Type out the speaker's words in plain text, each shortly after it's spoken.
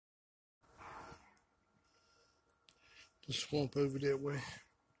the swamp over that way.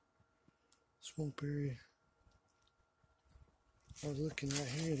 Swamp area. I was looking right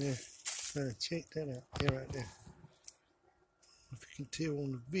here there. Check that out. Yeah, right there. If you can tell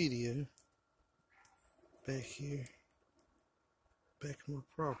on the video, back here, back on my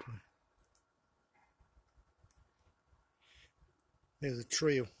property, there's a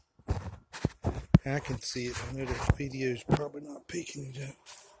trail. I can see it. I know that video's probably not picking it up,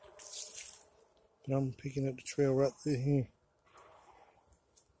 but I'm picking up the trail right through here.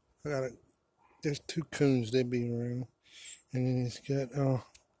 There's two coons that be around, and then it's got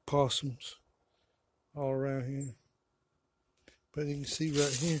possums all around here. But you can see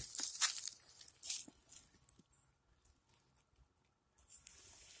right here,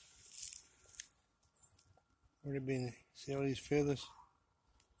 where they been. See all these feathers?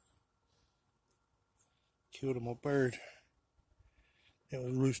 Killed my bird that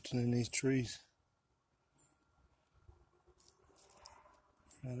was roosting in these trees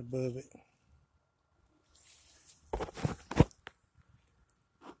right above it.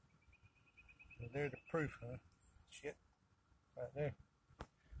 So there's the proof, huh? Shit, right there.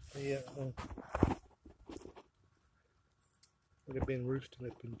 But yeah, would have been roosting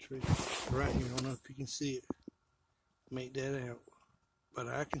up in the trees right here. I don't know if you can see it. Make that out, but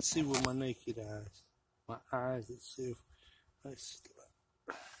I can see with my naked eyes. My eyes itself.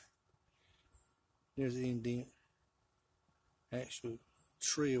 There's an indent. Actual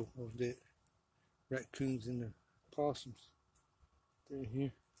trail of that raccoons and the possums through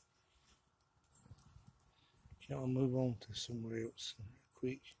here. I'll move on to somewhere else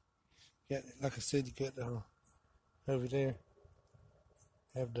quick. Got, like I said, you got the over there.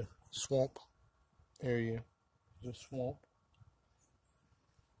 Have the swamp area. The swamp.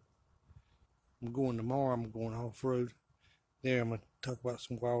 I'm going tomorrow. I'm going off road. There, I'm gonna talk about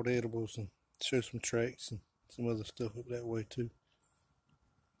some wild edibles and show some tracks and some other stuff up that way too.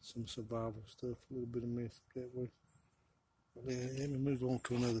 Some survival stuff, a little bit of mess up that way. But then, let me move on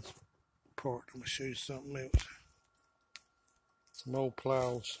to another part. I'm gonna show you something else. Some old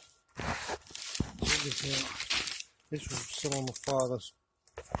plows. Check this out. This was some of my father's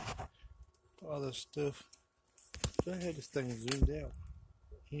stuff. So I had this thing zoomed out.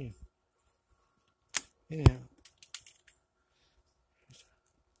 Here. Anyhow,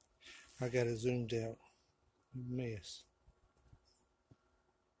 I got it zoomed out. Mess.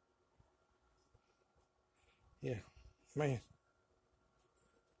 Yeah, man.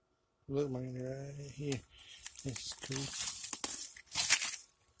 Look, man, right here. This is cool.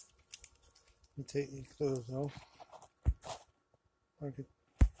 Let me take these clothes off. Okay,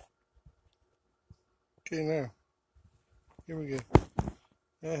 now. Here we go.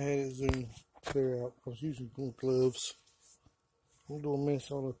 I had it zoomed clear out. I was using gloves. I'm doing a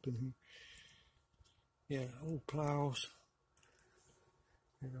mess all up in here. Yeah, old plows.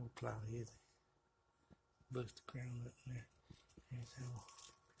 There's old plow here. Bust the ground up in there. There's how.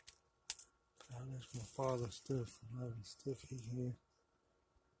 That's my father's stuff. A lot of stuff here.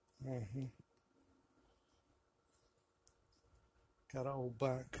 Right here. Got an old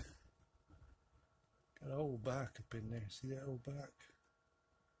bike. Got an old bike up in there. See that old bike?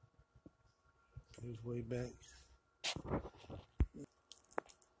 Goes way back.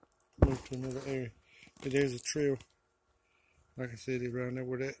 Move to another area. But there's a trail. Like I said, it's around there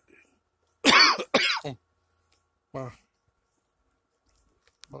where that. Wow.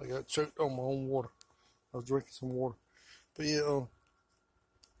 I got choked on my own water. I was drinking some water. But yeah,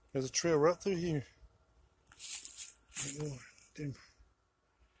 there's a trail right through here.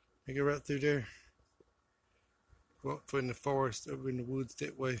 I go right through there. Go up in the forest, over in the woods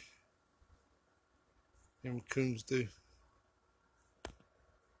that way. Them coons do.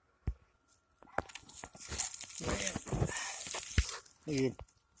 Yeah.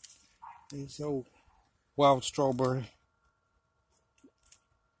 It's old wild strawberry.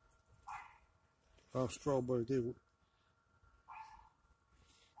 Wild strawberry,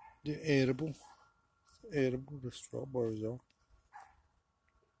 they're edible. Edible, the strawberries are.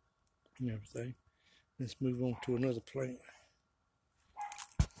 And everything. Let's move on to another plant.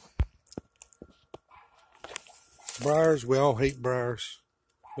 Briars, we all hate briars,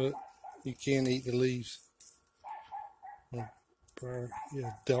 but you can eat the leaves. Briar,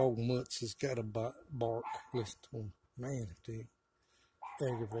 yeah, dog mutts has got a bark. Listen to them. Man, they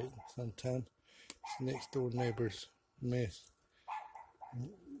aggravating sometimes. It's next door neighbor's mess.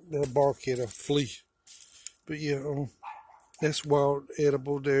 They'll bark at a flea. But yeah, that's wild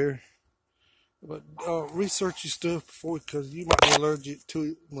edible there. But research your stuff before, because you might be allergic to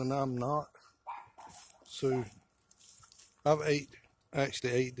it when I'm not. So I've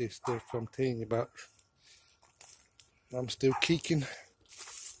actually ate this stuff I'm telling you about. I'm still kicking.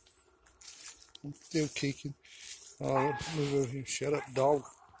 I'm still kicking. Oh, move over here. Shut up, dog.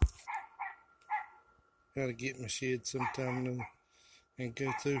 Gotta get in my shed sometime and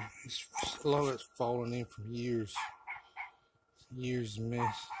go through. A lot of it's falling in from years. Years of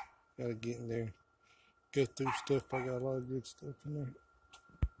mess. Gotta get in there. Go through stuff. I got a lot of good stuff in there.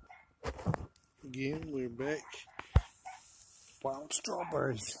 Again, we're back. Wild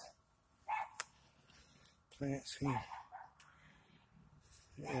strawberries. Plants here.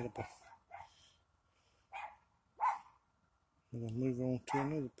 They're edible. I'm gonna move on to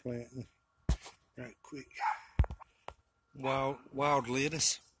another plant right quick. Wild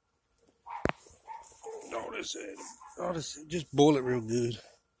lettuce. All this, just boil it real good.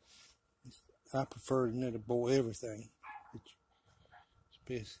 I prefer to boil everything. It's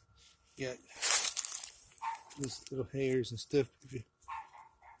best. Got these little hairs and stuff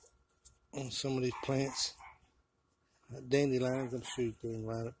on some of these plants. Dandelions, I'm sure you can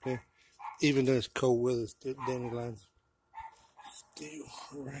right up there. Even though it's cold weather, dandelions still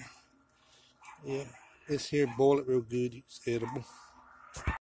around. Yeah, this here, boil it real good. It's edible.